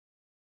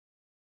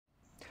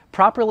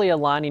Properly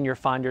aligning your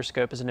finder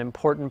scope is an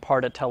important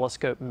part of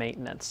telescope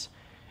maintenance.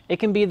 It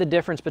can be the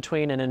difference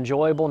between an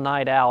enjoyable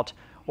night out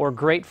or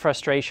great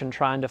frustration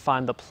trying to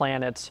find the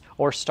planets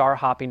or star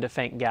hopping to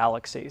faint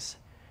galaxies.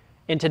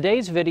 In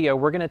today's video,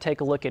 we're going to take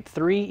a look at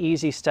 3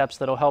 easy steps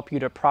that will help you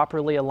to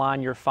properly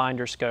align your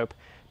finder scope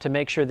to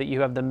make sure that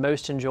you have the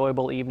most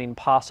enjoyable evening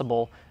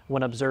possible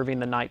when observing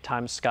the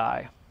nighttime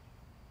sky.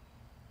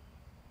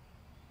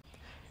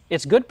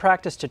 It's good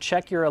practice to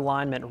check your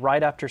alignment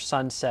right after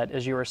sunset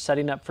as you are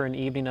setting up for an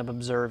evening of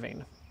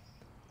observing.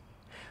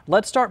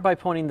 Let's start by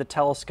pointing the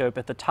telescope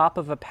at the top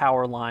of a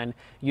power line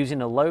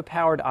using a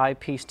low-powered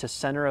eyepiece to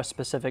center a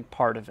specific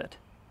part of it.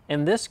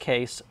 In this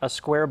case, a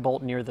square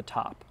bolt near the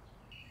top.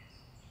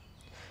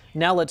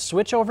 Now let's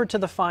switch over to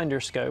the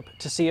finder scope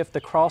to see if the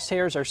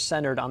crosshairs are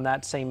centered on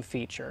that same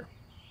feature.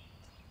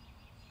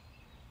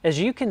 As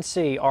you can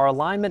see, our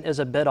alignment is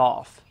a bit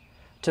off.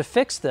 To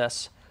fix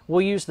this,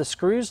 we'll use the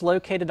screws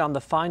located on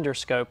the finder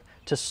scope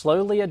to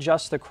slowly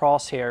adjust the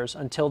crosshairs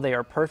until they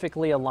are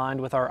perfectly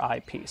aligned with our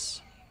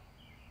eyepiece.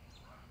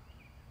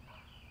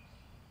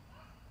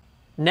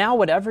 Now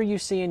whatever you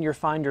see in your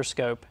finder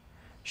scope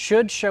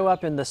should show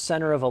up in the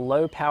center of a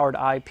low-powered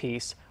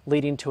eyepiece,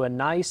 leading to a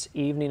nice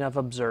evening of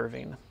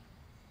observing.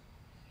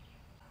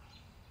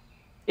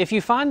 If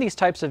you find these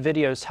types of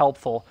videos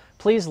helpful,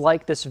 please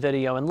like this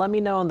video and let me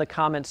know in the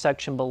comment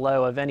section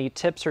below of any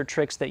tips or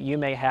tricks that you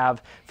may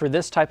have for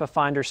this type of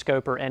finder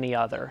scope or any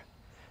other.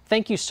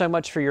 Thank you so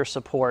much for your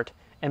support,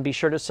 and be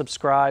sure to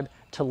subscribe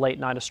to Late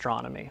Night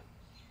Astronomy.